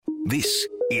This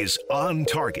is On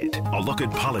Target, a look at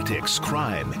politics,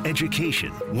 crime, education,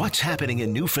 what's happening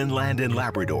in Newfoundland and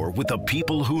Labrador with the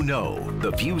people who know. The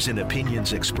views and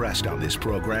opinions expressed on this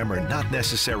program are not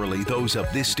necessarily those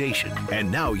of this station.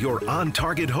 And now your On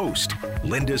Target host,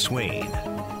 Linda Swain.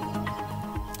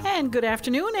 And good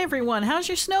afternoon, everyone. How's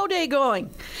your snow day going?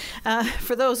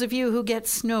 For those of you who get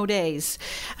snow days,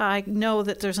 I know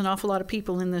that there's an awful lot of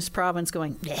people in this province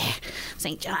going,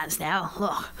 St. John's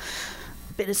now,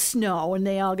 bit of snow, and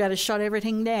they all got to shut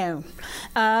everything down.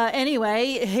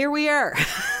 Anyway, here we are.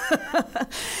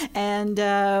 And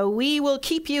we will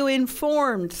keep you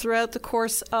informed throughout the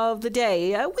course of the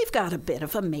day. We've got a bit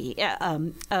of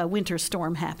a winter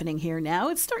storm happening here now.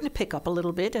 It's starting to pick up a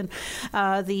little bit, and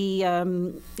the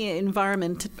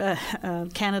Environment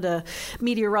Canada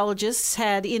meteorologists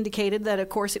had indicated that, of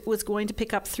course, it was going to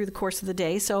pick up through the course of the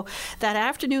day. So that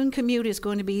afternoon commute is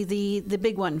going to be the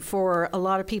big one for a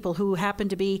lot of people who happen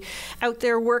to be out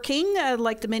there working,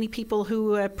 like the many people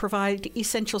who provide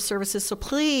essential services. So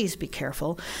please be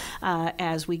careful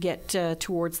as we get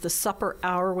towards the supper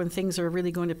hour when things are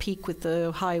really going to peak with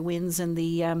the high winds and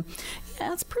the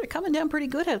it's coming down pretty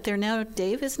good out there now,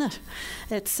 Dave, isn't it?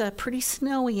 It's pretty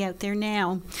snowy out there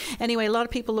now. Anyway, a lot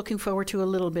of people looking forward to a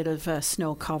little bit of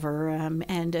snow cover,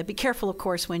 and be careful, of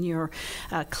course, when you're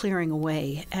clearing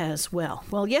away as well.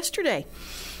 Well, yesterday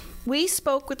we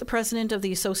spoke with the president of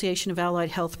the Association of Allied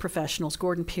Health Professionals,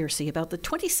 Gordon Piercy, about the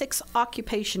 26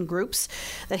 occupation groups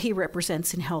that he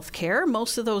represents in healthcare.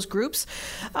 Most of those groups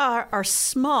are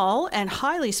small and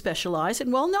highly specialized,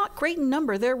 and while not great in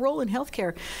number, their role in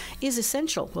healthcare is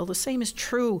essential. Well, the same is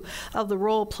true of the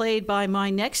role played by my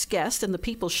next guest and the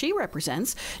people she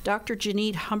represents. Dr.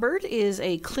 Janette Humbard is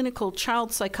a clinical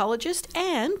child psychologist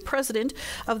and president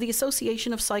of the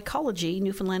Association of Psychology,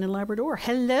 Newfoundland and Labrador.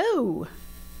 Hello.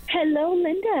 Hello,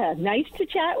 Linda. Nice to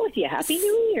chat with you. Happy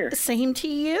New Year. Same to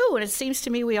you. And it seems to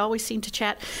me we always seem to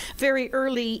chat very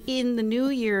early in the new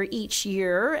year each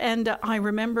year. And I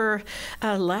remember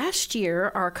last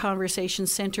year our conversation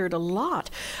centered a lot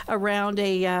around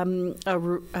a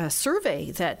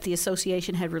survey that the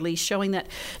association had released showing that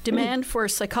demand for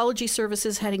psychology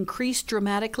services had increased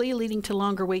dramatically, leading to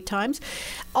longer wait times,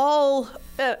 all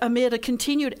amid a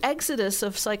continued exodus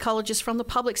of psychologists from the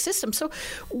public system. So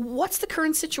what's the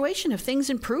current situation? Have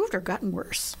things improved or gotten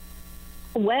worse?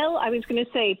 Well, I was going to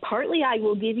say, partly I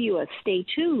will give you a stay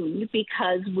tuned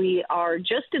because we are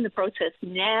just in the process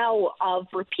now of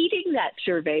repeating that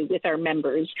survey with our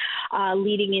members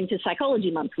leading into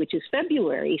Psychology Month, which is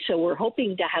February. So we're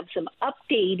hoping to have some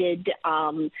updated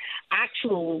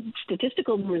actual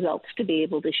statistical results to be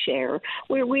able to share,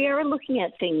 where we are looking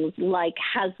at things like,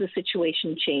 has the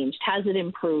situation changed? Has it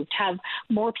improved? Have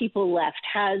more people left?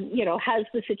 Has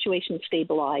the situation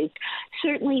stabilized?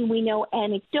 Certainly, we know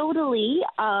anecdotally,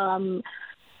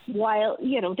 while,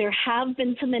 there have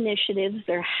been some initiatives,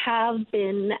 there have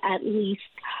been at least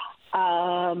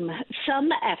some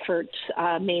efforts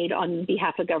made on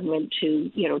behalf of government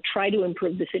to, try to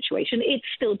improve the situation. It's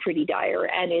still pretty dire,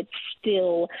 and it's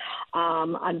still,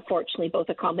 unfortunately, both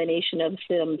a combination of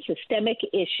some systemic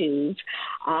issues,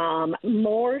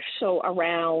 more so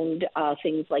around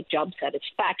things like job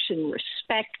satisfaction,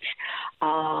 respect,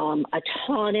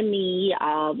 autonomy,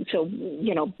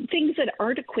 things that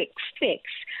aren't a quick fix.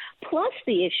 Plus,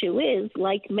 the issue is,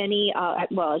 like many, as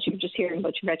you were just hearing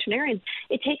about your veterinarians,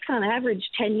 it takes on average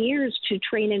 10 years to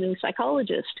train a new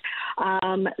psychologist.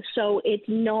 So it's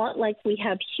not like we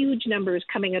have huge numbers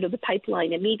coming out of the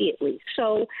pipeline immediately.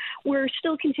 So we're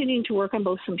still continuing to work on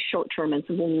both some short-term and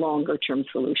some longer-term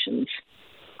solutions.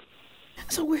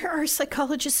 So where are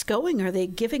psychologists going? Are they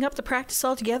giving up the practice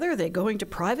altogether? Are they going to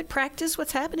private practice?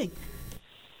 What's happening?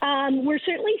 We're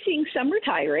certainly seeing some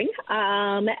retiring,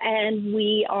 and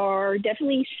we are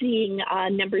definitely seeing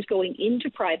numbers going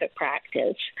into private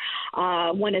practice.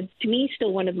 To me,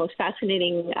 still one of the most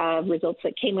fascinating results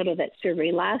that came out of that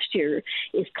survey last year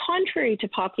is, contrary to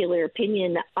popular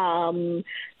opinion,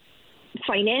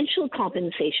 financial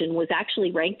compensation was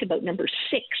actually ranked about number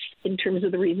 6 in terms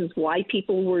of the reasons why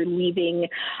people were leaving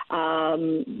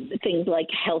things like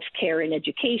healthcare and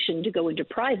education to go into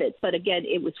private. But again,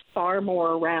 it was far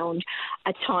more around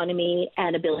autonomy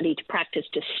and ability to practice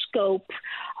to scope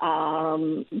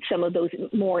some of those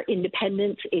more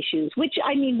independence issues, which,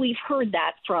 we've heard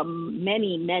that from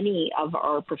many, many of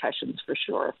our professions for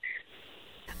sure.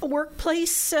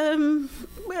 Workplace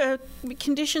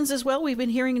conditions as well. We've been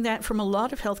hearing that from a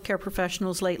lot of healthcare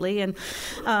professionals lately. And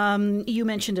you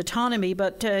mentioned autonomy,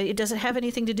 but does it have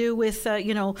anything to do with,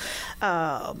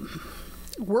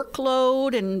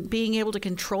 workload and being able to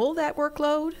control that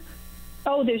workload?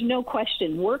 Oh, there's no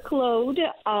question. Workload,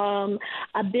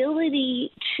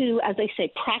 ability to, as I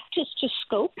say, practice to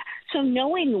scope. So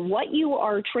knowing what you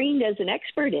are trained as an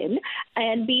expert in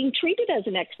and being treated as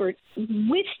an expert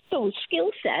with those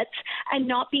skill sets and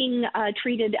not being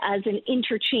treated as an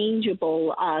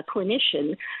interchangeable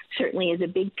clinician certainly is a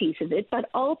big piece of it. But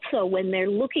also when they're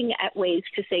looking at ways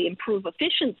to, say, improve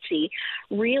efficiency,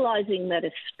 realizing that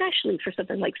especially for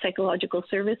something like psychological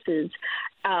services,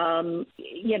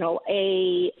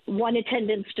 one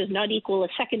attendance does not equal a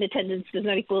second attendance, does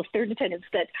not equal a third attendance,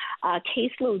 that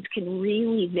caseloads can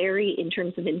really vary in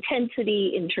terms of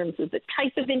intensity, in terms of the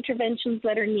type of interventions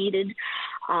that are needed,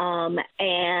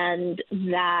 and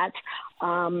that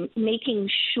making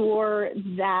sure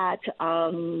that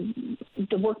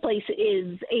the workplace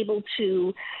is able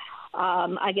to,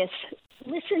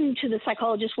 listen to the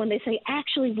psychologist when they say,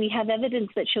 actually, we have evidence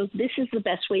that shows this is the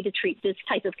best way to treat this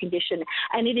type of condition,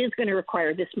 and it is going to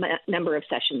require this number of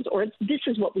sessions, or this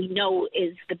is what we know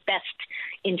is the best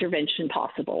intervention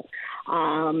possible.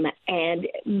 And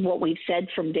what we've said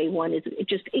from day one is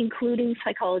just including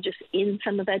psychologists in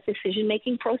some of that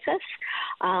decision-making process,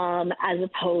 as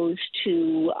opposed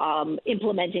to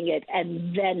implementing it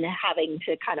and then having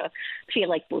to kind of feel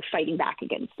like we're fighting back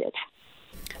against it.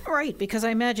 Right, because I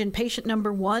imagine patient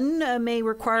number one may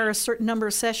require a certain number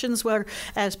of sessions,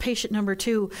 whereas patient number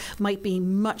two might be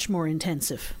much more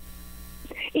intensive.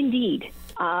 Indeed.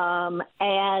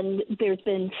 And there's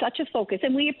been such a focus,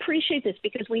 and we appreciate this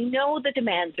because we know the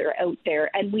demands are out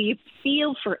there, and we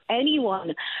feel for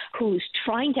anyone who's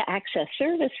trying to access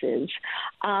services.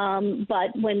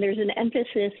 But when there's an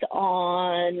emphasis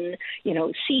on,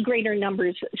 see greater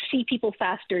numbers, see people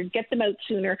faster, get them out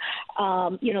sooner,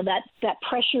 that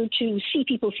pressure to see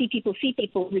people,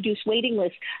 reduce waiting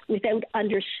lists without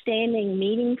understanding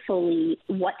meaningfully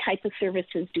what type of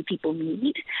services do people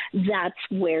need, that's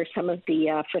where some of the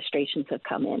frustrations have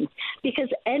come in. Because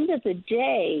end of the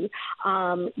day,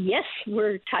 yes,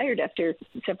 we're tired after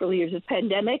several years of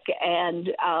pandemic, and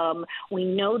we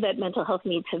know that mental health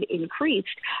needs have increased,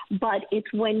 but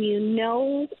it's when you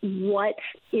know what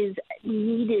is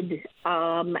needed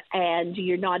and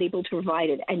you're not able to provide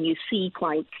it, and you see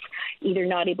clients either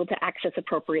not able to access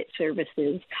appropriate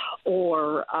services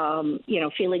or,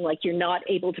 feeling like you're not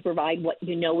able to provide what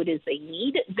you know it is they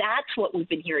need. That's what we've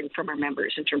been hearing from our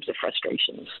members in terms of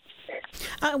frustrations.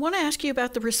 I want to ask you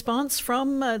about the response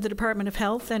from the Department of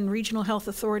Health and regional health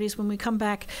authorities when we come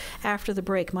back after the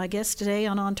break. My guest today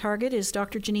on Target is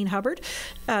Dr. Janine Hubbard,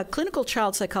 clinical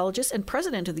child psychologist and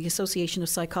president of the Association of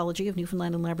Psychology of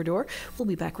Newfoundland and Labrador. We'll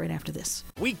be back right after this.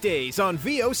 Weekdays on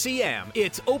VOCM,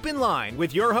 it's Open Line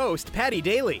with your host, Patty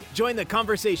Daly. Join the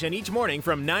conversation each morning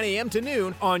from 9 a.m. to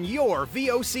noon on your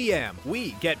VOCM.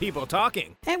 We get people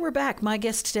talking. And we're back. My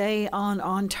guest today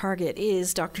on Target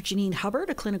is Dr. Janine Hubbard,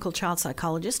 a clinical child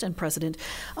psychologist and president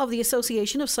of the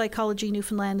Association of Psychology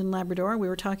Newfoundland and Labrador. We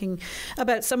were talking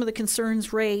about some of the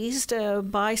concerns raised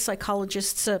by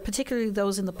psychologists, particularly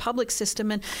those in the public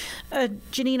system. And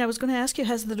Janine, I was going to ask you,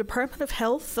 has the Department of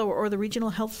Health or the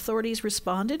regional health authorities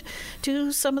responded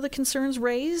to some of the concerns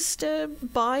raised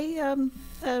by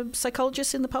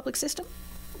psychologists in the public system?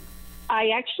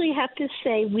 I actually have to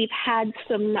say we've had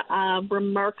some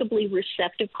remarkably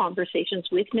receptive conversations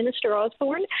with Minister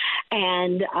Osborne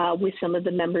and with some of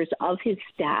the members of his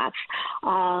staff.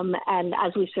 And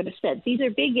as we sort of said, these are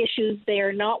big issues. They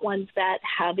are not ones that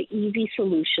have easy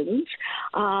solutions.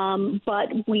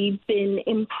 But we've been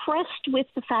impressed with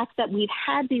the fact that we've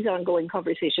had these ongoing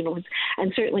conversations,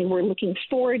 and certainly we're looking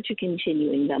forward to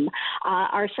continuing them.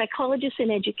 Our psychologists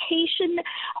in education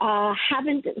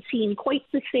haven't seen quite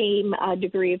the same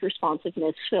degree of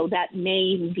responsiveness. So that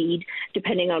may indeed,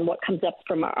 depending on what comes up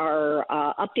from our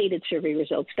updated survey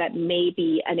results, that may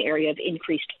be an area of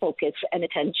increased focus and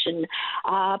attention,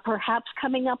 perhaps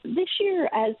coming up this year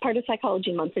as part of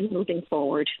Psychology Month and moving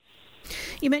forward.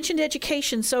 You mentioned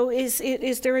education. So is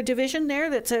there a division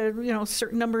there that's a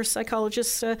certain number of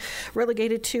psychologists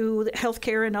relegated to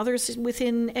healthcare and others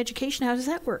within education? How does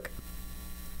that work?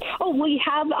 Oh, we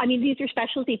have, these are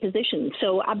specialty positions.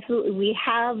 So absolutely, we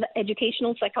have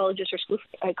educational psychologists or school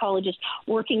psychologists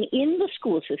working in the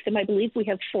school system. I believe we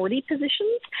have 40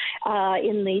 positions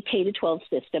in the K-12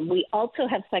 system. We also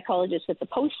have psychologists at the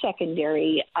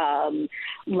post-secondary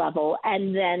level.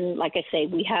 And then, like I say,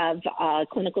 we have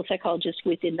clinical psychologists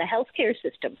within the healthcare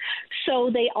system. So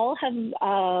they all have,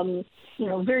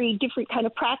 very different kind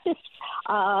of practice.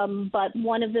 But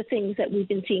one of the things that we've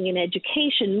been seeing in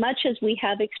education, much as we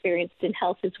have experienced in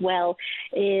health as well,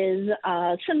 is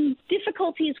some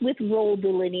difficulties with role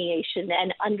delineation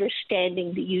and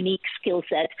understanding the unique skill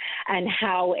set and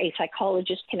how a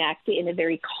psychologist can act in a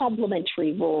very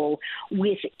complementary role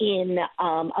within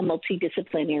a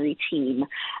multidisciplinary team.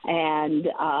 And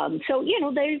so,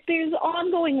 there's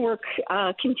ongoing work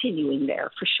continuing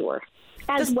there for sure,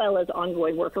 as well as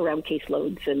ongoing work around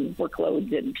caseloads and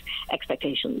workloads and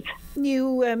expectations.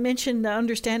 You mentioned the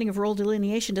understanding of role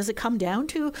delineation. Does it come down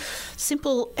to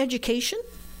simple education?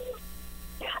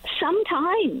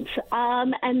 Sometimes,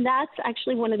 and that's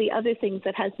actually one of the other things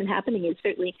that has been happening is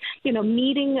certainly,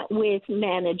 meeting with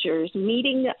managers,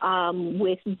 meeting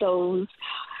with those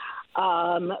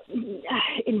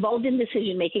involved in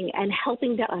decision making and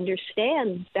helping to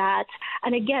understand that.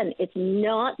 And again, it's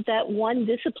not that one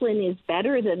discipline is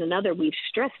better than another. We've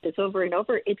stressed this over and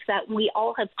over. It's that we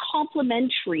all have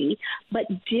complementary but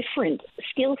different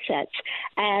skill sets,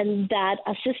 and that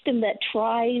a system that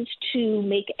tries to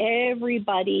make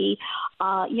everybody,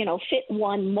 fit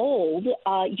one mold,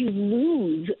 you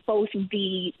lose both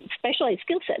the specialized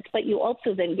skill sets, but you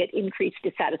also then get increased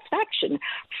dissatisfaction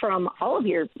from all of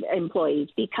your employees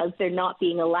because they're not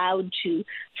being allowed to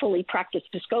fully practice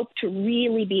the scope to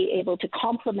really be able to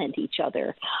complement each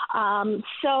other.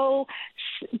 So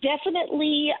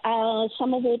definitely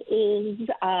some of it is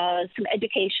some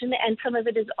education, and some of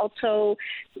it is also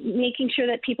making sure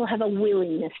that people have a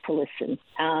willingness to listen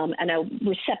and a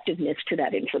receptiveness to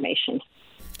that information.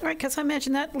 All right, because I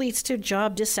imagine that leads to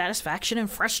job dissatisfaction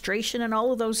and frustration and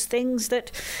all of those things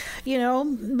that,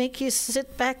 make you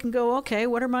sit back and go, okay,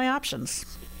 what are my options?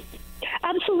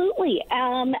 Absolutely.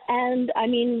 And I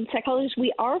mean, psychologists,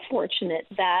 we are fortunate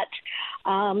that,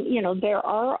 there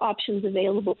are options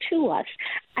available to us.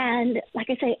 And like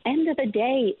I say, end of the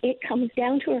day, it comes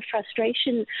down to a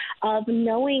frustration of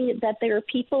knowing that there are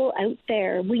people out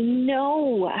there. We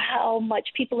know how much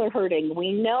people are hurting.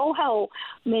 We know how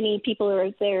many people are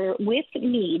out there with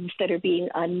needs that are being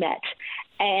unmet.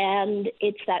 And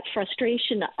it's that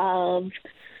frustration of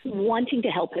wanting to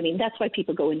help. I mean, that's why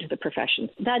people go into the profession.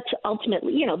 That's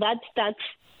ultimately, that's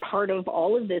part of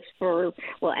all of this for,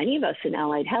 any of us in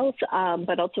allied health,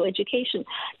 but also education.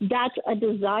 That's a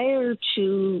desire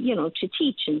to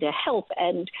teach and to help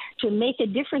and to make a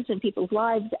difference in people's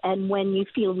lives. And when you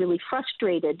feel really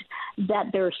frustrated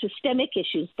that there are systemic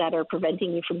issues that are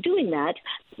preventing you from doing that,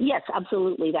 yes,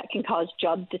 absolutely, that can cause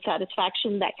job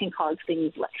dissatisfaction. That can cause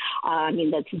things,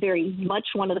 that's very much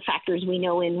one of the factors we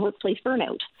know in workplace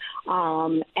burnout.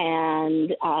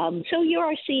 So you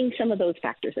are seeing some of those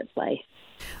factors at play.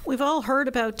 We've all heard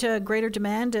about greater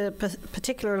demand,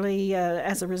 particularly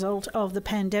as a result of the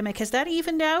pandemic. Has that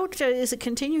evened out? Is it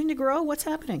continuing to grow? What's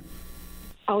happening?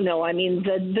 Oh, no. I mean,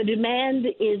 the demand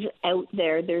is out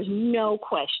there. There's no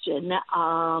question.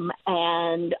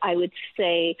 And I would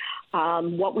say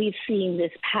what we've seen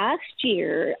this past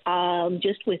year,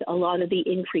 just with a lot of the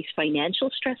increased financial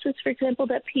stresses, for example,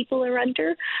 that people are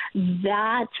under,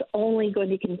 that's only going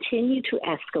to continue to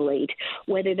escalate,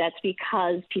 whether that's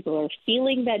because people are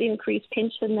feeling that increased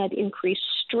pinch and that increased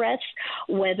stress,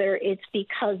 whether it's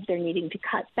because they're needing to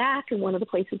cut back, and one of the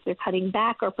places they're cutting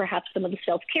back are perhaps some of the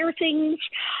self-care things.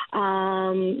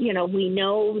 We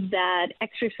know that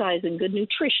exercise and good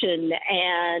nutrition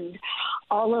and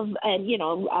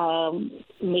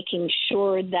making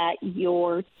sure that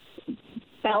you're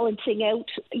balancing out,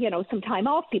 some time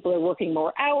off. People are working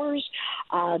more hours.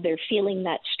 They're feeling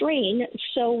that strain.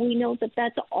 So we know that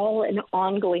that's all an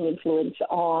ongoing influence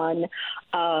on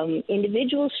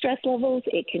individual stress levels.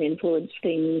 It can influence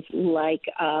things like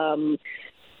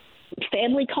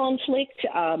family conflict,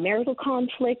 marital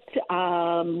conflict.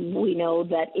 We know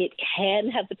that it can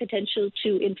have the potential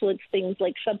to influence things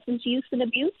like substance use and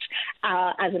abuse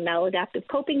as a maladaptive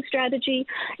coping strategy.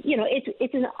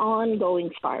 It's an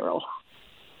ongoing spiral.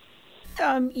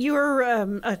 You're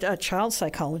a child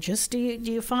psychologist. Do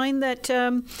you find that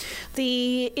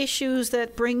the issues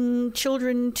that bring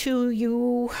children to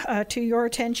you, to your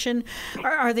attention,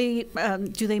 are they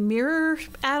do they mirror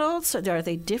adults? Are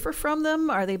they differ from them?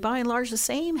 Are they by and large the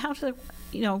same?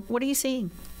 what are you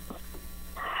seeing?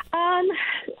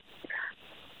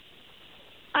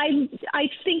 I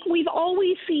think we've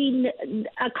always seen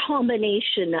a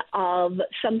combination of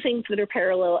some things that are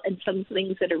parallel and some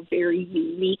things that are very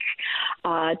unique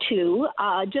too.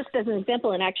 Just as an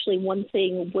example, and actually one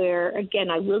thing where, again,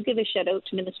 I will give a shout out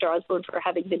to Minister Osborne for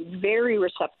having been very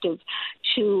receptive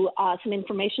to some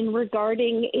information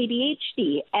regarding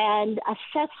ADHD and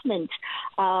assessment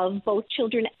of both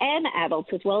children and adults,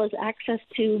 as well as access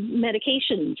to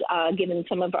medications, given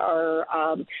some of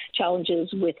our challenges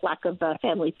with lack of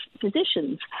family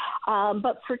physicians.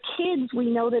 But for kids, we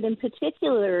know that in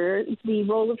particular, the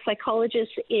role of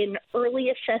psychologists in early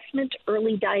assessment,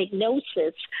 early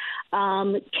diagnosis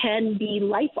can be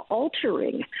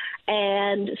life-altering.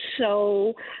 And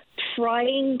so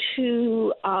trying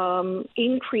to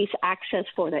increase access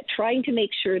for that, trying to make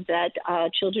sure that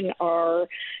children are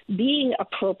being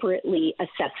appropriately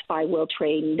assessed by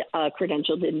well-trained,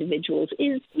 credentialed individuals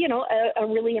is, a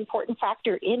really important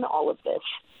factor in all of this.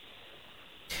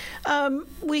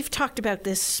 We've talked about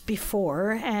this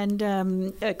before,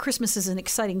 and Christmas is an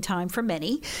exciting time for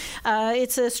many.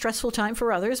 It's a stressful time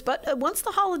for others, but once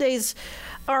the holidays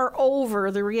are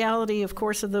over, the reality, of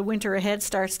course, of the winter ahead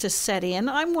starts to set in.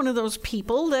 I'm one of those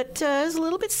people that is a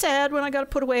little bit sad when I got to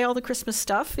put away all the Christmas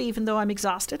stuff, even though I'm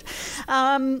exhausted.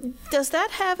 Does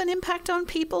that have an impact on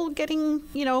people getting,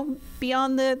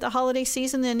 beyond the holiday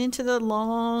season and into the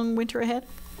long winter ahead?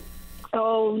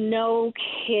 Oh, no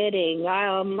kidding.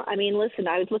 Listen,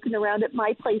 I was looking around at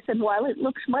my place, and while it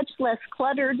looks much less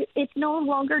cluttered, it's no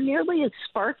longer nearly as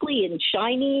sparkly and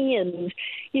shiny, and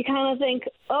you kind of think,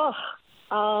 ugh.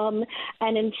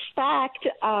 And in fact,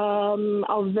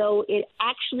 although it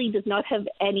actually does not have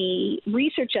any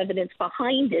research evidence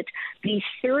behind it, the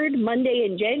third Monday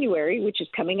in January, which is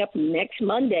coming up next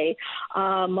Monday,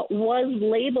 was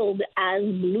labeled as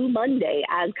Blue Monday,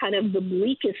 as kind of the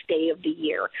bleakest day of the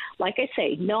year. Like I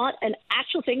say, not an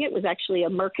actual thing. It was actually a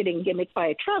marketing gimmick by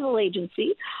a travel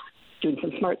agency, doing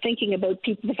some smart thinking about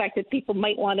the fact that people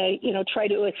might want to, try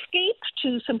to escape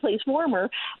to someplace warmer.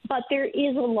 But there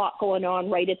is a lot going on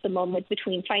right at the moment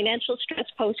between financial stress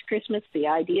post-Christmas, the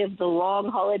idea of the long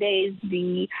holidays,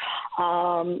 the,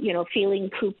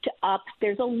 feeling cooped up.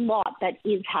 There's a lot that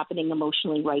is happening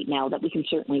emotionally right now that we can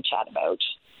certainly chat about.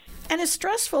 And as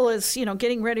stressful as,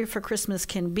 getting ready for Christmas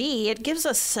can be, it gives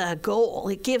us a goal.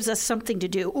 It gives us something to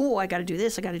do. Oh, I got to do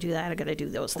this. I got to do that. I got to do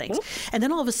those things. And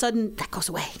then all of a sudden, that goes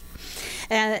away.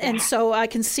 And so I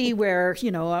can see where,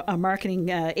 a marketing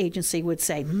agency would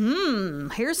say,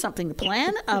 here's something to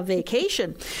plan, a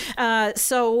vacation.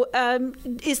 So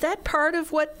is that part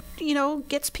of what,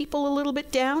 gets people a little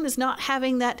bit down, is not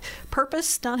having that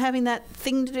purpose, not having that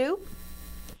thing to do?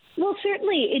 Well,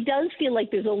 certainly it does feel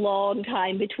like there's a long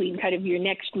time between kind of your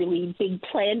next really big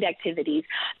planned activities.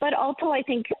 But also I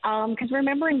think, because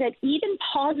remembering that even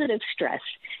positive stress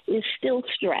is still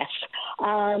stress.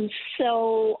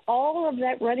 So all of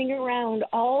that running around,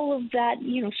 all of that,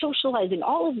 socializing,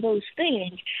 all of those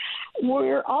things,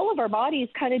 where all of our bodies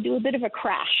kind of do a bit of a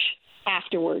crash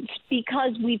afterwards,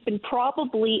 because we've been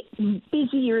probably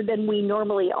busier than we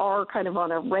normally are kind of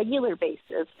on a regular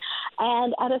basis.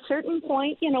 And at a certain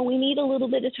point, we need a little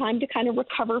bit of time to kind of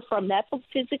recover from that, both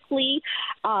physically,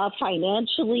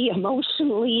 financially,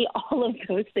 emotionally, all of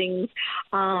those things.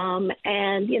 And,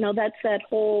 that's that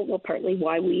whole, partly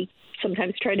why we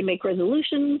sometimes try to make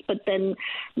resolutions, but then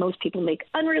most people make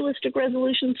unrealistic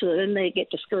resolutions, so then they get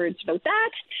discouraged about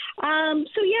that.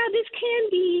 So yeah, this can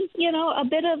be, a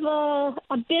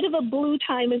bit of a blue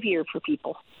time of year for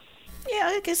people.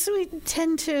 Yeah, I guess we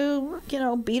tend to,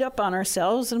 beat up on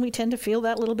ourselves, and we tend to feel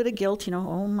that little bit of guilt,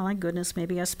 oh my goodness,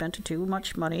 maybe I spent too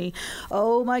much money.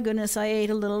 Oh my goodness, I ate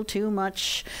a little too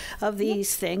much of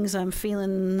these things. I'm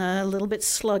feeling a little bit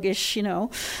sluggish,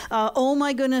 Oh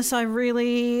my goodness, I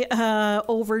really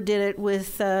overdid it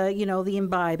with, the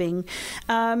imbibing.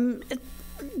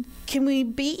 Can we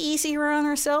be easier on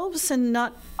ourselves and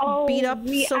not beat up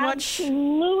so much? We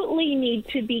absolutely need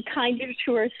to be kinder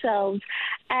to ourselves.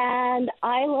 And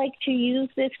I like to use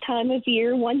this time of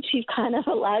year, once you've kind of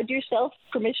allowed yourself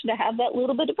permission to have that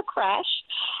little bit of a crash,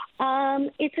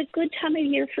 it's a good time of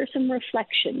year for some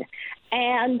reflection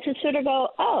and to sort of go,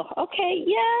 oh, okay,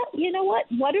 yeah, you know what?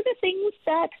 What are the things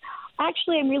that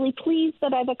actually I'm really pleased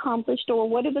that I've accomplished, or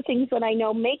what are the things that I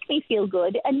know make me feel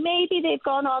good? And maybe they've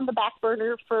gone on the back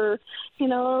burner for,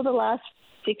 the last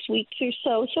 6 weeks or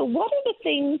so. So what are the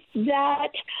things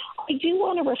that I do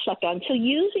want to reflect on? So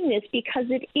using this, because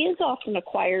it is often a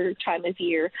quieter time of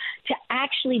year, to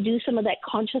actually do some of that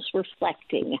conscious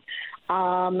reflecting.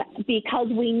 Because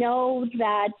we know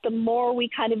that the more we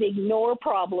kind of ignore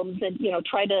problems and,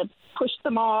 try to push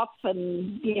them off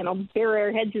and, bury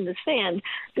our heads in the sand,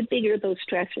 the bigger those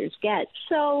stressors get.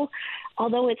 So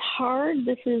although it's hard,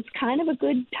 this is kind of a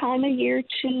good time of year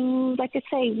to, like I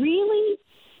say, really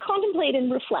contemplate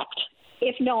and reflect,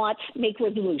 if not make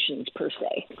resolutions per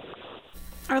se.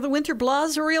 Are the winter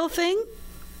blahs a real thing?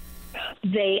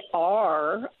 They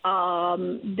are.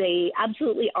 They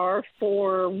absolutely are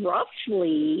for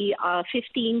roughly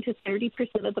 15 to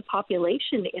 30% of the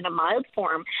population in a mild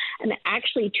form. And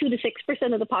actually 2 to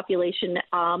 6% of the population,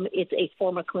 it's a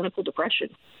form of clinical depression.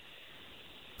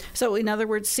 So in other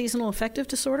words, seasonal affective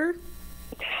disorder?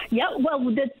 Yeah, well,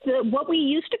 what we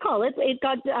used to call it,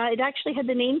 it actually had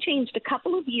the name changed a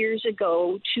couple of years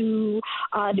ago to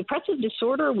depressive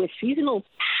disorder with seasonal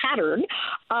pattern,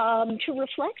 to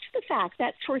reflect the fact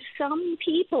that for some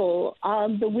people,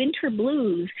 the winter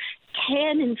blues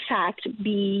can, in fact,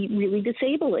 be really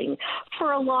disabling.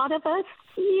 For a lot of us,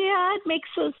 it makes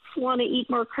us want to eat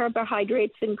more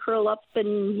carbohydrates and curl up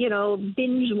and,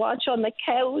 binge watch on the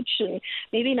couch and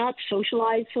maybe not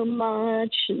socialize so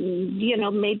much and,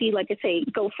 maybe, like I say,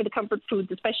 go for the comfort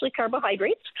foods, especially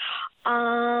carbohydrates,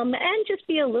 and just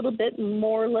be a little bit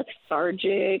more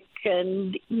lethargic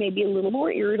and maybe a little more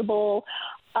irritable.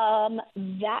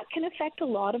 That can affect a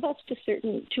lot of us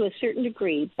to a certain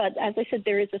degree. But as I said,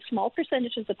 there is a small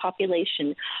percentage of the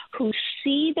population who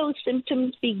see those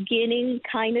symptoms beginning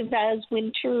kind of as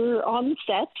winter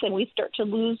onsets and we start to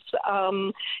lose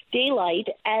daylight,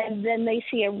 and then they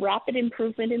see a rapid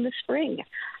improvement in the spring.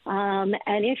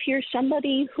 And if you're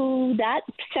somebody who that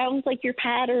sounds like your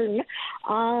pattern,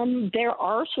 there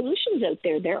are solutions out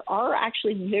there. There are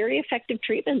actually very effective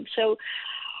treatments. So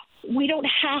we don't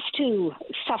have to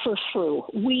suffer through.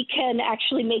 We can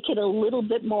actually make it a little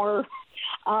bit more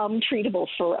treatable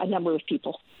for a number of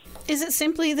people. Is it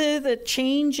simply the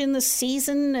change in the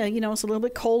season? It's a little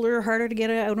bit colder, harder to get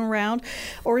out and around,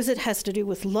 or is it has to do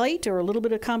with light, or a little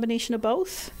bit of combination of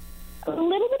both? A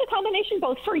little bit of combination of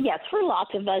both. For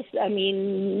lots of us. I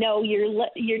mean, no,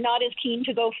 you're not as keen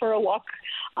to go for a walk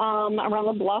around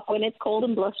the block when it's cold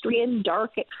and blustery and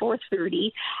dark at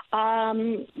 4:30.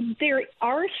 There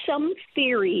are some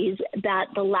theories that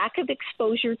the lack of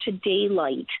exposure to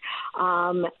daylight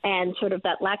and sort of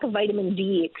that lack of vitamin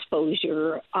D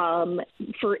exposure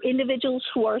for individuals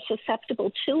who are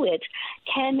susceptible to it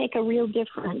can make a real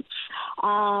difference.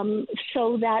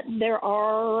 So that there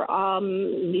are,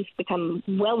 these become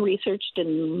well-researched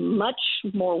and much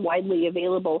more widely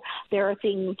available. There are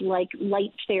things like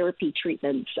light therapy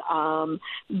treatments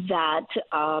that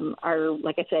are,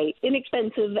 like I say,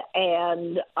 inexpensive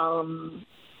and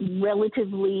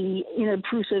relatively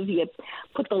inobtrusive. You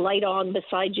put the light on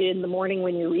beside you in the morning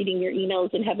when you're reading your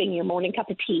emails and having your morning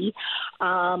cup of tea,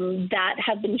 that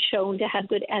have been shown to have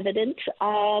good evidence.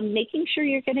 Making sure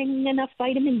you're getting enough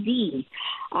vitamin D.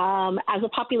 As a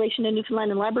population in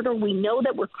Newfoundland and Labrador, we know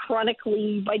that we're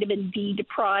chronically vitamin D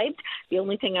deprived. The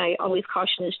only thing I always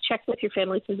caution is check with your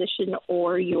family physician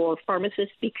or your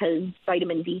pharmacist, because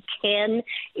vitamin D can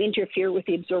interfere with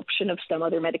the absorption of some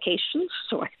other medications.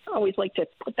 So I always like to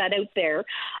put that out there.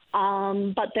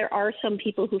 But there are some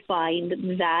people who find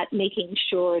that making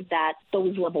sure that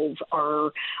those levels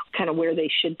are kind of where they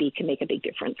should be can make a big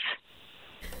difference.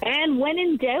 And when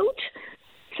in doubt,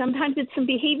 sometimes it's some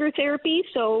behavior therapy,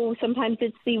 so sometimes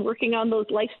it's the working on those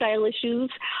lifestyle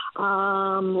issues,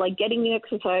 like getting the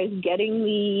exercise, getting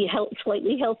the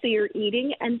slightly healthier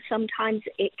eating, and sometimes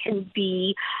it can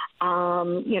be,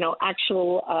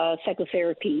 actual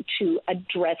psychotherapy to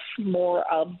address more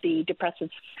of the depressive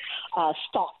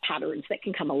thought patterns that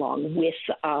can come along with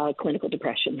clinical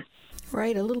depression.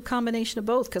 Right, a little combination of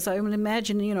both, because I would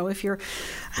imagine, if your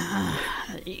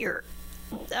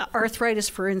arthritis,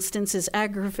 for instance, is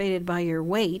aggravated by your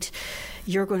weight,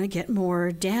 you're going to get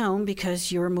more down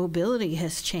because your mobility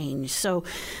has changed. So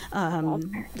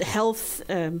health,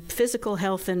 physical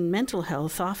health and mental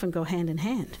health often go hand in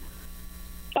hand.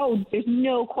 Oh, there's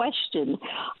no question.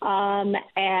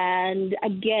 And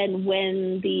again,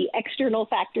 when the external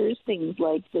factors, things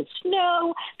like the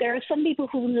snow, there are some people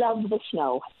who love the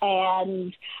snow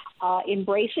and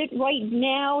embrace it. Right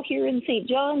now here in St.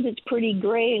 John's, it's pretty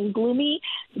gray and gloomy.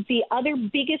 The other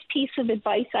biggest piece of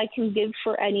advice I can give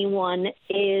for anyone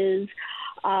is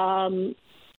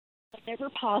whenever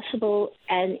possible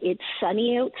and it's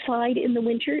sunny outside in the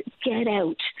winter, get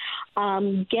out.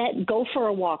 Go for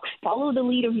a walk, follow the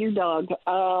lead of your dog,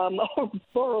 or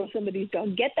borrow somebody's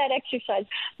dog. Get that exercise,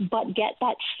 but get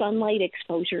that sunlight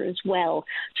exposure as well.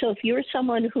 So if you're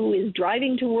someone who is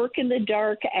driving to work in the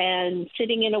dark and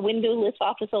sitting in a windowless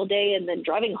office all day and then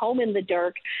driving home in the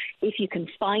dark, if you can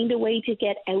find a way to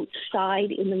get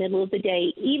outside in the middle of the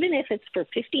day, even if it's for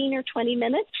 15 or 20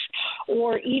 minutes,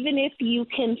 or even if you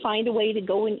can find a way to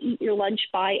go and eat your lunch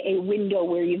by a window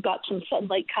where you've got some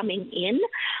sunlight coming in,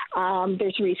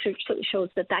 there's research that shows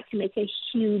that can make a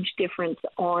huge difference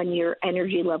on your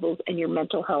energy levels and your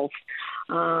mental health,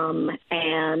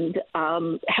 and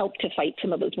help to fight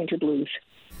some of those winter blues.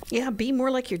 Yeah, be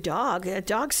more like your dog.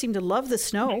 Dogs seem to love the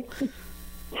snow.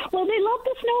 Well, they love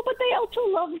the snow, but they also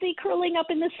love the curling up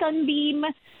in the sunbeam,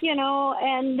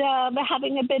 and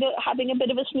having a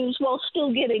bit of a snooze while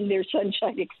still getting their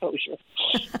sunshine exposure.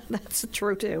 That's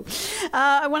true too.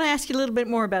 I want to ask you a little bit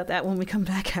more about that when we come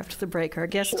back after the break. Our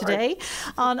guest today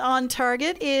on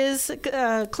Target is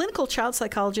clinical child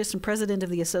psychologist and president of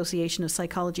the Association of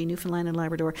Psychology Newfoundland and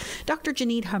Labrador, Dr.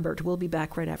 Janine Hubbard. We'll be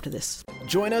back right after this.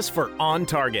 Join us for On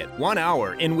Target, 1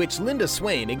 hour in which Linda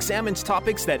Swain examines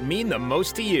topics that mean the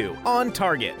most to you. On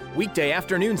Target, weekday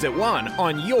afternoons at 1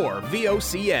 on your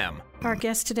VOCM. Our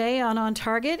guest today on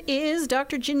Target is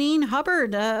Dr. Janine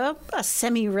Hubbard, a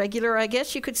semi-regular, I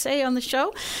guess you could say, on the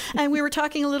show. And we were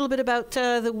talking a little bit about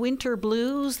the winter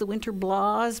blues, the winter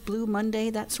blahs, Blue Monday,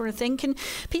 that sort of thing. Can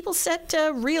people set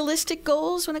realistic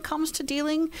goals when it comes to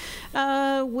dealing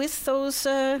with those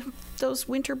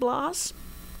winter blahs?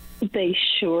 They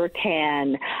sure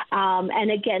can.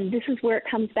 And again, this is where it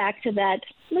comes back to that,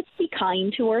 let's be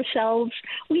kind to ourselves.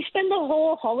 We spend the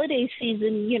whole holiday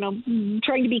season,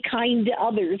 trying to be kind to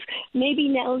others. Maybe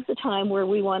now's the time where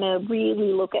we want to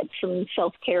really look at some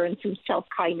self-care and some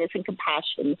self-kindness and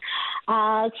compassion.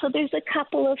 So there's a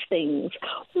couple of things.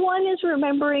 One is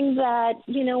remembering that,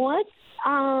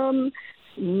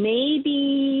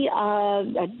 maybe,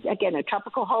 again, a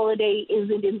tropical holiday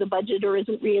isn't in the budget or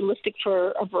isn't realistic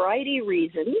for a variety of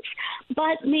reasons,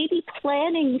 but maybe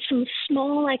planning some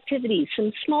small activities,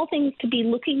 some small things to be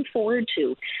looking forward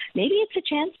to. Maybe it's a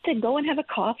chance to go and have a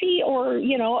coffee or,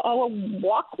 a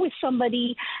walk with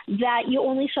somebody that you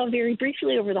only saw very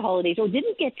briefly over the holidays or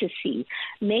didn't get to see.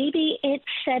 Maybe it's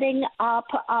setting up,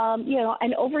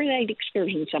 an overnight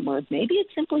excursion somewhere. Maybe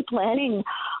it's simply planning,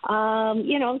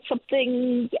 something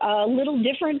a little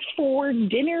different for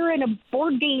dinner and a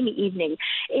board game evening.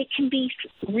 It can be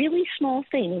really small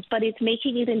things, but it's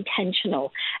making it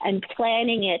intentional and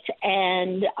planning it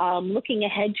and looking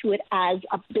ahead to it as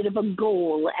a bit of a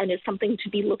goal and as something to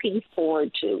be looking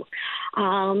forward to.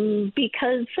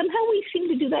 Because somehow we seem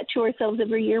to do that to ourselves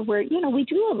every year where, we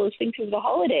do all those things through the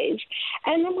holidays,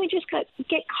 and then we just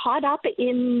get caught up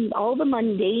in all the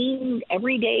mundane,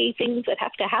 everyday things that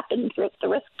have to happen throughout the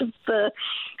rest of the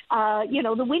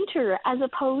winter, as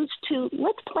opposed to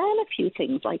let's plan a few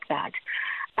things like that.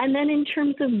 And then in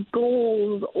terms of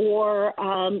goals or,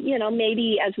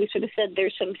 maybe as we sort of said,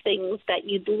 there's some things that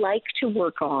you'd like to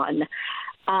work on.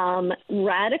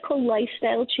 Radical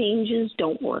lifestyle changes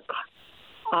don't work.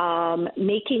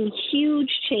 Making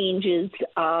huge changes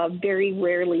very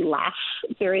rarely lasts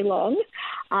very long.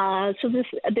 So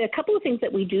there are a couple of things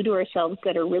that we do to ourselves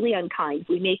that are really unkind.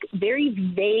 We make very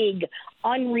vague,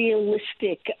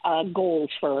 unrealistic goals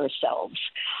for ourselves.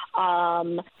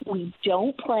 We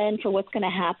don't plan for what's going to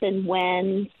happen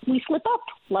when we slip up.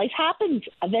 Life happens.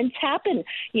 Events happen.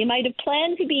 You might have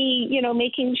planned to be,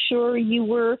 making sure you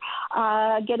were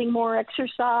getting more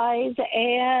exercise,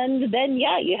 and then,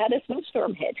 you had a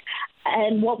snowstorm hit.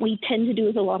 And what we tend to do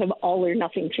is a lot of all or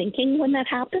nothing thinking when that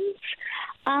happens.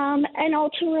 And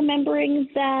also remembering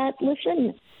that,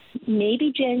 listen,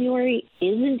 maybe January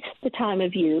isn't the time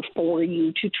of year for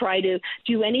you to try to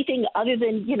do anything other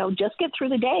than, just get through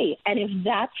the day. And if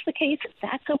that's the case,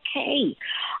 that's okay.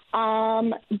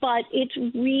 But it's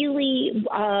really,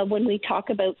 when we talk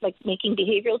about making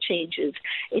behavioral changes,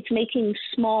 it's making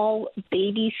small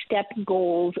baby step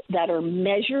goals that are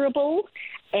measurable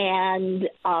and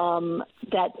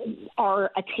that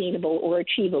are attainable or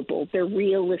achievable. They're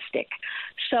realistic.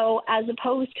 So as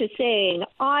opposed to saying,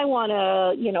 I want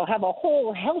to, have a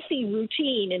whole healthy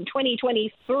routine in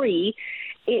 2023,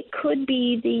 it could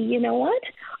be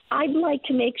I'd like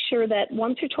to make sure that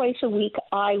once or twice a week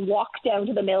I walk down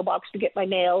to the mailbox to get my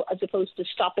mail as opposed to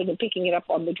stopping and picking it up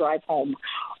on the drive home.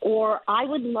 Or I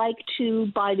would like to,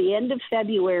 by the end of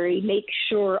February, make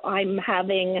sure I'm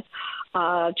having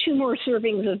 2 more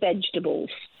servings of vegetables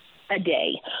a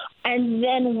day, and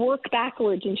then work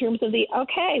backwards in terms of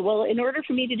in order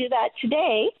for me to do that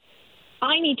today,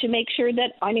 I need to make sure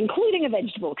that I'm including a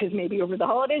vegetable, because maybe over the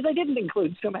holidays I didn't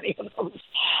include so many of those.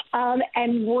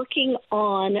 And working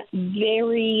on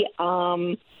very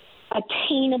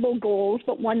attainable goals,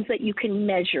 but ones that you can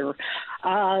measure.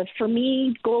 For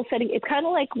me, goal setting, it's kind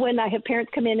of like when I have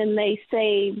parents come in and they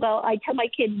say, well, I tell my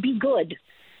kid, be good.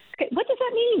 Okay, what does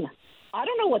that mean? I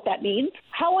don't know what that means.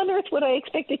 How on earth would I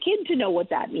expect a kid to know what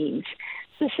that means?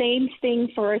 It's the same thing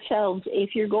for ourselves.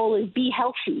 If your goal is be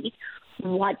healthy,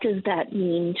 what does that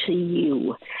mean to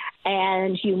you?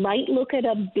 And you might look at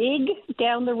a big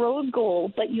down the road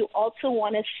goal, but you also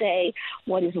want to say,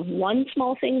 what is one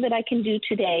small thing that I can do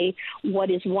today? What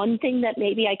is one thing that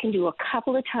maybe I can do a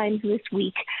couple of times this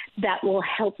week that will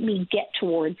help me get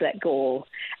towards that goal?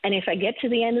 And if I get to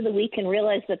the end of the week and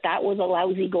realize that that was a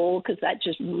lousy goal because that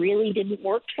just really didn't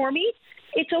work for me,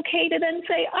 it's okay to then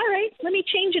say, all right, let me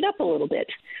change it up a little bit.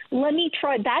 Let me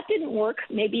try. That didn't work.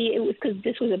 Maybe it was because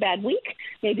this was a bad week.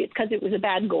 Maybe it's because it was a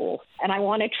bad goal. And I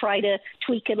want to try to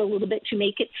tweak it a little bit to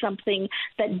make it something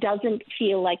that doesn't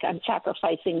feel like I'm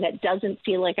sacrificing, that doesn't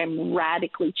feel like I'm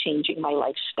radically changing my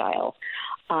lifestyle.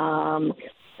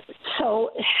 So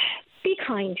be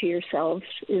kind to yourselves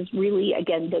is really,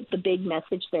 again, the big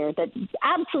message there, that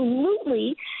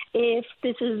absolutely, if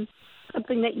this is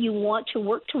something that you want to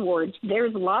work towards,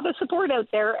 there's a lot of support out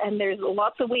there and there's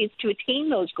lots of ways to attain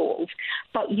those goals,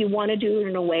 but you want to do it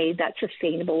in a way that's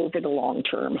sustainable over the long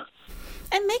term.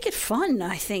 And make it fun,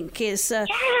 I think, is a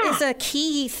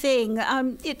key thing.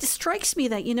 It strikes me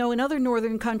that, in other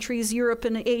northern countries, Europe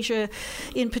and Asia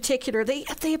in particular, they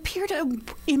appear to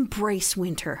embrace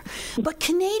winter. But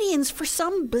Canadians, for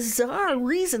some bizarre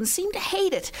reason, seem to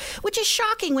hate it, which is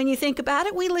shocking when you think about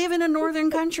it. We live in a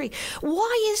northern country.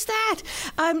 Why is that?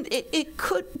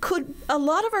 Could a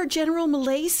lot of our general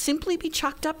malaise simply be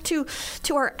chalked up to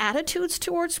our attitudes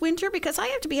towards winter? Because I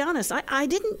have to be honest, I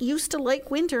didn't used to like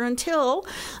winter until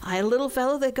I had a little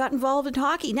fellow that got involved in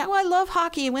hockey. Now I love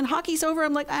hockey, and when hockey's over,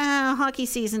 I'm like, hockey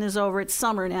season is over. It's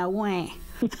summer now. Wah.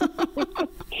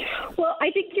 Well,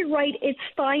 I think you're right. It's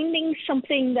finding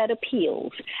something that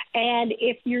appeals. And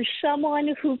if you're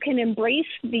someone who can embrace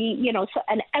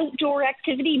an outdoor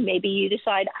activity, maybe you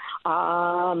decide,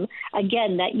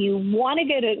 again, that you want to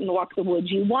get out and walk the woods.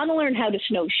 You want to learn how to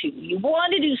snowshoe. You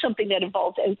want to do something that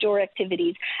involves outdoor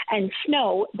activities and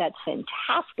snow. That's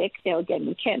fantastic. Now, again,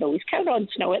 we can't always count on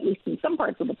snow, at least in some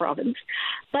parts of the province.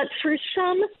 But for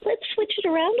some, let's switch it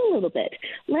around a little bit.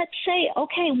 Let's say,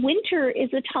 okay, winter is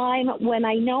a time when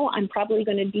I know I'm probably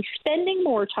going to be spending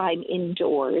more time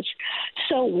indoors.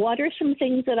 So what are some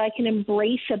things that I can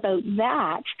embrace about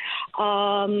that?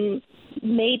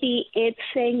 Maybe it's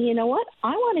saying, you know what,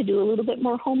 I want to do a little bit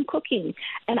more home cooking.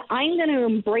 And I'm going to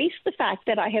embrace the fact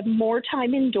that I have more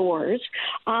time indoors.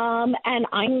 And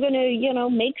I'm going to,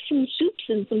 make some soups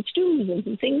and some stews and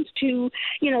some things to,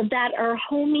 that are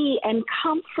homey and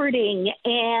comforting,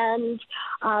 and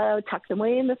tuck them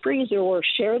away in the freezer or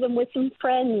share them with some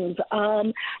friends.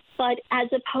 But as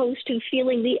opposed to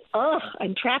feeling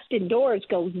I'm trapped indoors,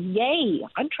 go, yay,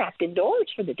 I'm trapped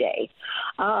indoors for the day.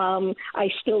 I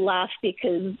still laugh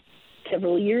because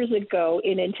several years ago,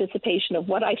 in anticipation of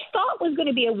what I thought was going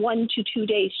to be a 1 to 2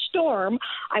 day storm,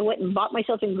 I went and bought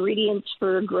myself ingredients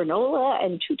for granola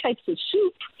and 2 types of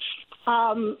soup.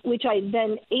 Which I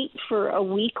then ate for a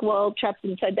week while trapped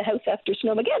inside the house after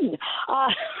Snowmageddon.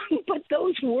 But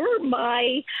those were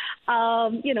my,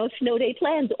 snow day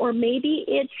plans. Or maybe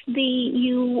it's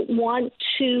you want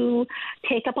to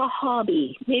take up a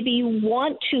hobby. Maybe you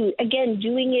want to, again,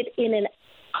 doing it in an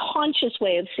conscious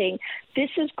way of saying, this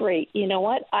is great. You know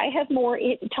what? I have more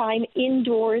time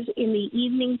indoors in the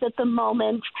evenings at the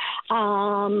moment.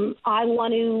 I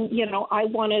want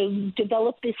to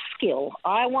develop this skill.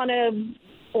 I want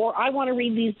to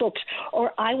read these books,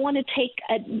 or I want to take,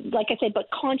 like I said, but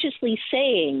consciously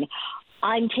saying,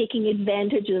 I'm taking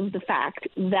advantage of the fact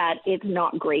that it's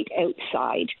not great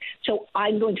outside. So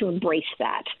I'm going to embrace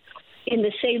that. In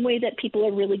the same way that people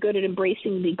are really good at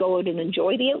embracing the go out and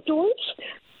enjoy the outdoors.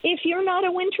 If you're not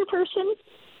a winter person,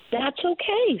 that's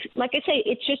okay. Like I say,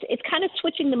 it's kind of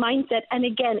switching the mindset. And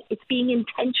again, it's being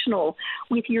intentional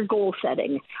with your goal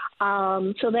setting.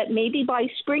 So that maybe by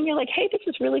spring, you're like, hey, this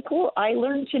is really cool. I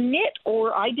learned to knit,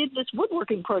 or I did this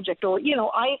woodworking project, or,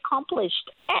 I accomplished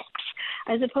X,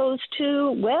 as opposed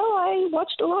to, well, I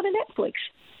watched a lot of Netflix.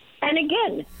 And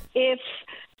again, if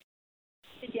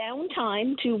the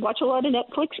downtime to watch a lot of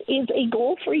Netflix is a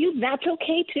goal for you, that's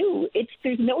okay too.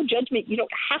 There's no judgment. You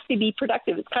don't have to be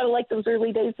productive. It's kind of like those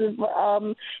early days of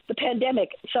the pandemic.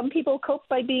 Some people coped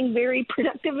by being very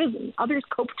productive, and others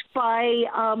coped by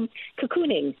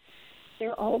cocooning.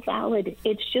 They're all valid.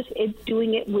 It's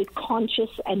doing it with conscious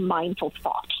and mindful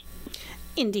thought.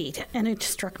 Indeed. And it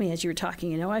struck me as you were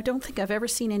talking, I don't think I've ever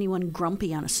seen anyone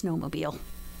grumpy on a snowmobile.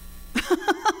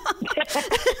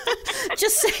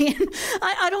 Just saying.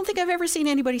 I don't think I've ever seen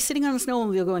anybody sitting on a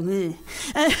snowmobile going,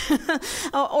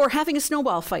 or having a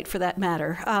snowball fight for that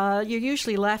matter. You're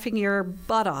usually laughing your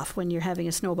butt off when you're having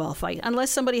a snowball fight,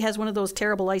 unless somebody has one of those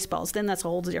terrible ice balls. Then that's a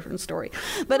whole different story.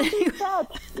 But anyway.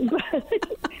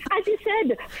 As you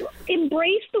said,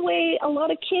 embrace the way a lot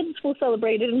of kids will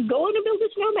celebrate it and go out and build a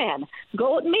snowman.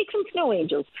 Go out and make some snow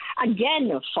angels.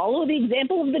 Again, follow the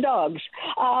example of the dogs.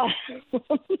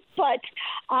 But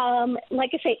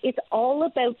like I say, it's all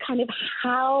about kind of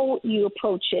how you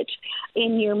approach it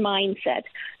in your mindset.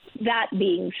 That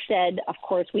being said, of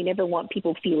course, we never want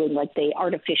people feeling like they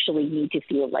artificially need to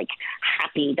feel like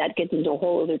happy. That gets into a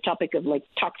whole other topic of like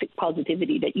toxic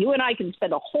positivity that you and I can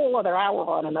spend a whole other hour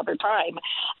on another time.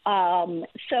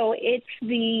 So it's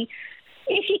if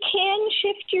you can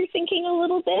shift your thinking a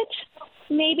little bit,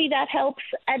 maybe that helps.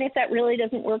 And if that really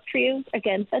doesn't work for you,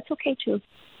 again, that's okay too.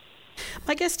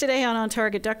 My guest today on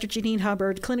Target, Dr. Janine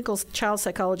Hubbard, clinical child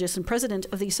psychologist and president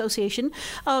of the Association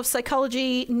of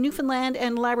Psychology Newfoundland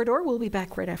and Labrador. We'll be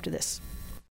back right after this.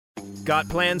 Got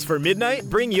plans for midnight?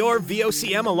 Bring your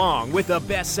VOCM along with the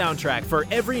best soundtrack for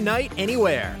every night,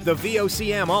 anywhere. The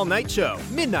VOCM All Night Show,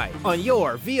 midnight on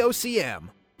your VOCM.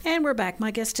 And we're back.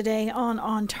 My guest today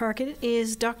on Target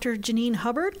is Dr. Janine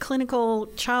Hubbard, clinical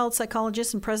child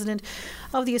psychologist and president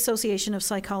of the Association of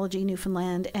Psychology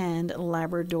Newfoundland and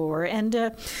Labrador. And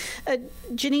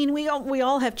Janine, we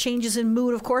all have changes in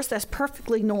mood, of course. That's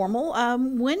perfectly normal.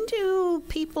 When do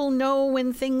people know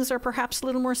when things are perhaps a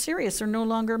little more serious or no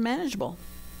longer manageable?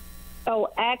 Oh,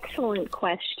 excellent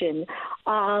question.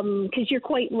 Because you're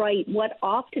quite right. What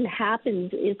often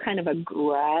happens is kind of a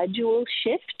gradual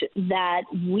shift that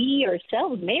we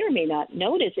ourselves may or may not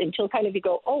notice until kind of you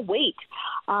go, oh, wait,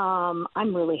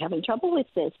 I'm really having trouble with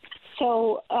this.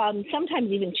 So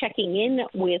sometimes even checking in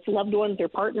with loved ones or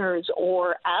partners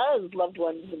or as loved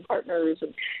ones and partners,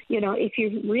 and, if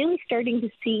you're really starting to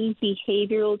see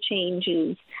behavioral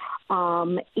changes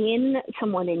in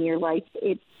someone in your life,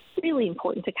 it's really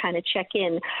important to kind of check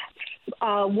in.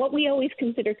 What we always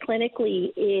consider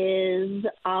clinically is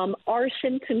are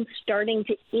symptoms starting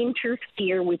to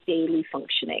interfere with daily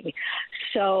functioning?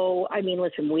 So,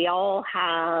 listen, we all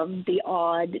have the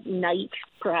odd night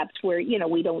perhaps where,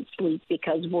 we don't sleep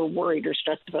because we're worried or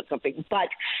stressed about something. But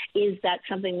is that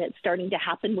something that's starting to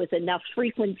happen with enough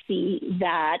frequency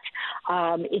that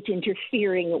it's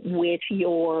interfering with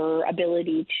your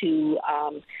ability to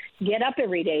get up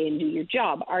every day and do your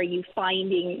job? Are you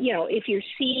finding, if you're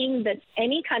seeing that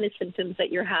any kind of symptoms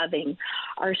that you're having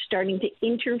are starting to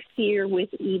interfere with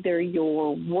either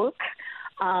your work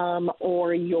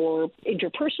or your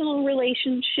interpersonal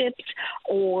relationships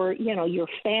or, your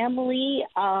family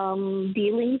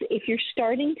dealings, if you're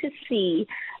starting to see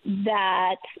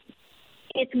that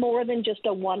it's more than just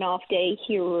a one-off day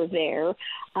here or there,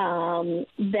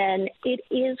 then it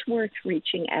is worth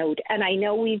reaching out. And I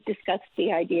know we've discussed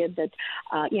the idea that,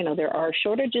 there are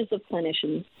shortages of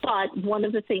clinicians, but one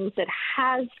of the things that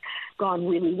has gone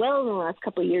really well in the last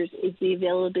couple of years is the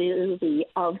availability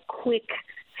of quick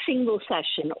single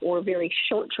session or very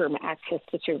short-term access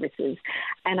to services.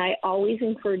 And I always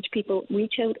encourage people,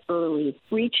 reach out early.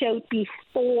 Reach out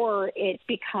before it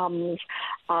becomes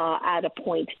at a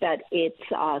point that it's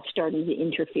starting to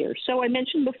interfere. So I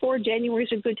mentioned before, January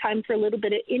is a good time for a little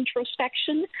bit of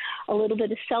introspection, a little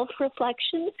bit of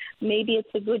self-reflection. Maybe it's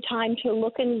a good time to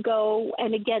look and go,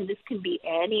 and again, this can be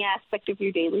any aspect of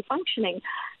your daily functioning.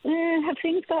 Have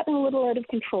things gotten a little out of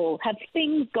control? Have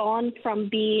things gone from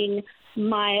being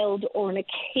mild or an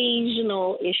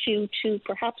occasional issue to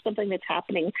perhaps something that's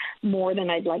happening more than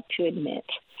I'd like to admit?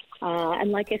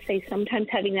 And like I say, sometimes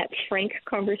having that frank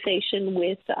conversation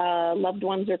with loved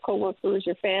ones or coworkers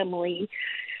or family,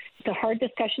 it's a hard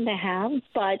discussion to have,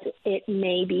 but it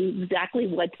may be exactly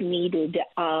what's needed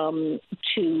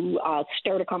to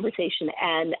start a conversation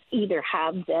and either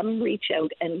have them reach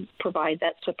out and provide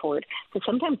that support. Because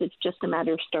sometimes it's just a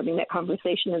matter of starting that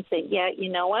conversation and saying, yeah,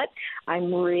 you know what,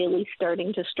 I'm really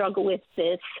starting to struggle with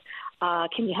this.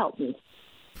 Can you help me?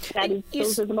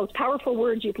 Those are the most powerful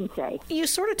words you can say. You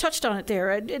sort of touched on it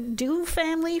there. Do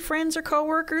family, friends, or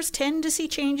coworkers tend to see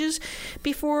changes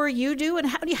before you do? And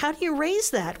how do you raise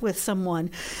that with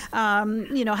someone? How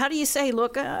do you say,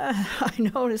 look, I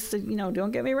noticed that,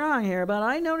 don't get me wrong here, but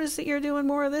I noticed that you're doing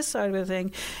more of this side of the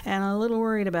thing, and I'm a little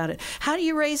worried about it. How do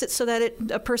you raise it so that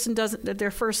a person doesn't, that their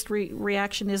first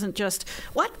reaction isn't just,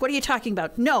 what are you talking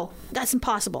about? No, that's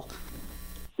impossible.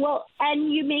 Well,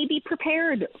 and you may be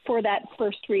prepared for that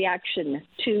first reaction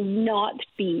to not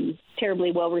be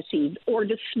terribly well received or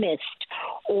dismissed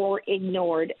or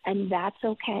ignored, and that's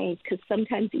okay, because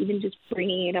sometimes even just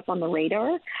bringing it up on the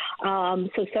radar.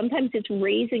 So sometimes it's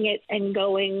raising it and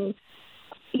going,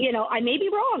 I may be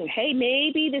wrong. Hey,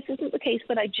 maybe this isn't the case,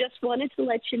 but I just wanted to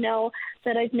let you know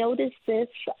that I've noticed this,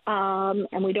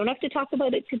 and we don't have to talk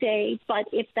about it today, but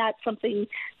if that's something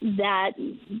that,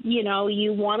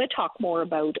 you want to talk more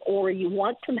about or you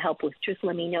want some help with, just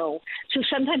let me know. So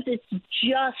sometimes it's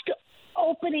just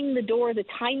opening the door, the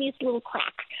tiniest little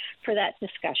crack for that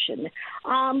discussion.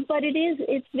 But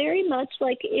it's very much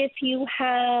like if you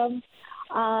have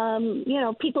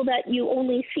people that you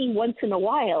only see once in a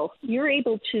while, you're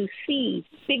able to see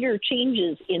bigger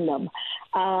changes in them.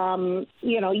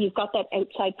 You've got that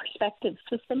outside perspective.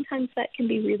 So sometimes that can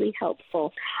be really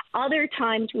helpful. Other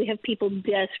times we have people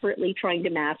desperately trying to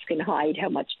mask and hide how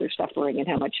much they're suffering and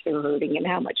how much they're hurting and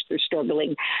how much they're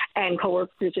struggling. And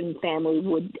coworkers and family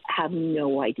would have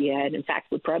no idea, and in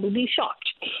fact would probably be shocked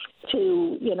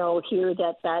to, hear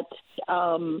that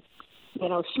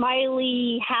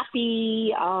smiley,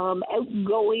 happy,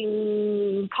 outgoing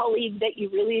colleague that you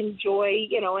really enjoy,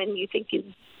 and you think is,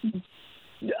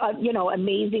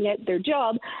 amazing at their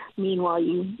job. Meanwhile,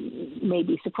 you may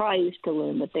be surprised to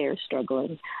learn that they're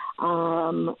struggling.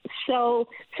 So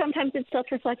sometimes it's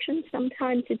self-reflection.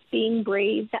 Sometimes it's being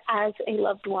brave as a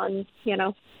loved one,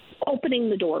 opening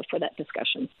the door for that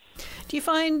discussion. Do you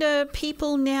find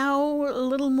people now a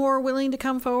little more willing to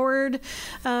come forward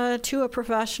to a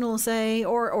professional, say,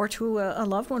 or to a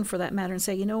loved one for that matter, and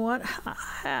say, you know what,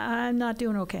 I'm not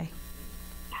doing okay?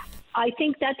 I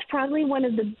think that's probably one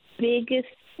of the biggest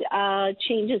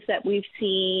changes that we've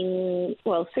seen,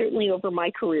 well, certainly over my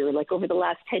career, like over the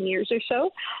last 10 years or so.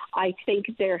 I think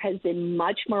there has been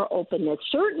much more openness.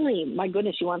 Certainly, my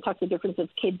goodness, you want to talk the difference of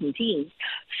kids and teens.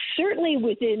 Certainly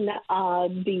within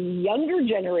the younger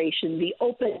generation, the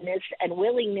openness and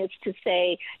willingness to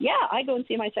say, yeah, I go and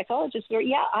see my psychologist, or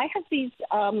yeah, I have these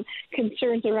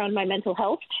concerns around my mental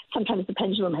health. Sometimes the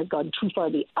pendulum has gone too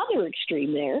far the other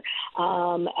extreme there,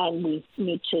 and we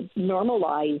need to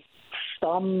normalize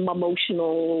some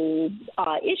emotional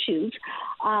issues,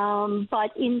 but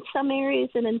in some areas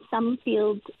and in some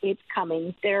fields, it's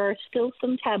coming. There are still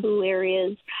some taboo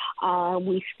areas.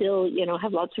 We still,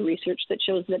 have lots of research that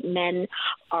shows that men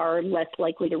are less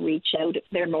likely to reach out.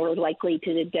 They're more likely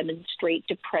to demonstrate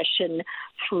depression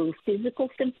through physical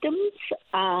symptoms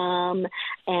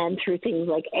and through things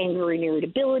like anger and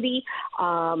irritability,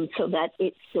 so that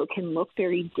it still can look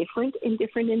very different in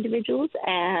different individuals.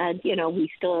 And, we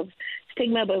still have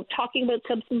stigma about talking about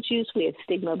substance use. We have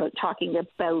stigma about talking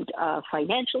about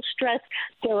financial stress.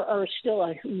 There are still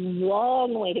a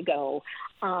long way to go,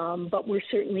 but we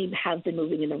certainly have been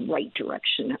moving in the right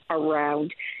direction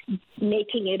around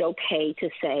making it okay to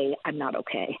say, I'm not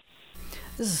okay.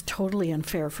 This is totally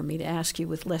unfair for me to ask you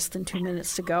with less than 2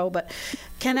 minutes to go, but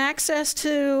can access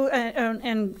to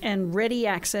and ready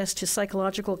access to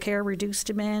psychological care reduce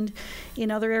demand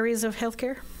in other areas of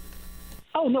healthcare?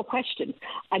 Oh, no question.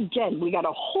 Again, we got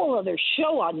a whole other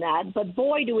show on that, but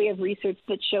boy, do we have research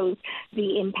that shows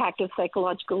the impact of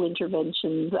psychological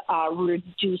interventions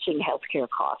reducing healthcare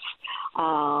costs.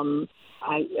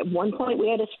 At one point, we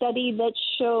had a study that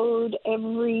showed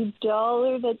every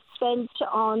dollar that's spent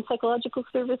on psychological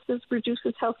services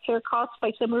reduces healthcare costs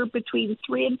by somewhere between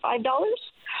 $3 and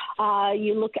 $5.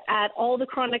 You look at all the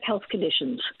chronic health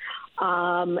conditions.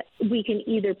 We can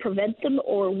either prevent them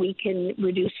or we can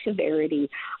reduce severity.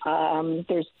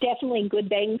 There's definitely good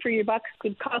bang for your buck,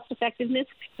 good cost effectiveness.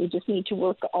 We just need to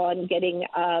work on getting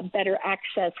better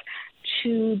access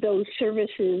to those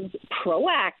services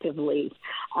proactively,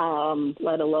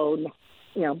 let alone,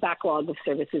 backlog of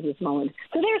services is mowing.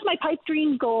 So there's my pipe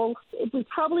dream goal. We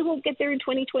probably won't get there in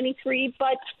 2023,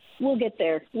 but we'll get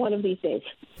there one of these days.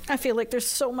 I feel like there's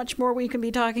so much more we can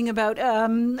be talking about,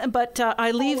 but I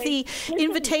leave the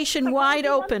invitation wide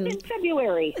open. In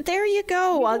February. There you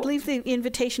go. I'll leave the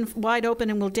invitation wide open,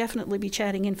 and we'll definitely be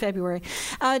chatting in February.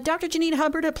 Dr. Janine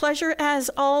Hubbard, a pleasure as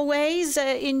always.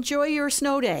 Enjoy your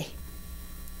snow day.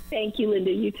 Thank you,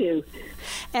 Linda. You too.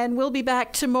 And we'll be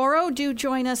back tomorrow. Do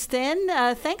join us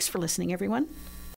then. Thanks for listening, everyone.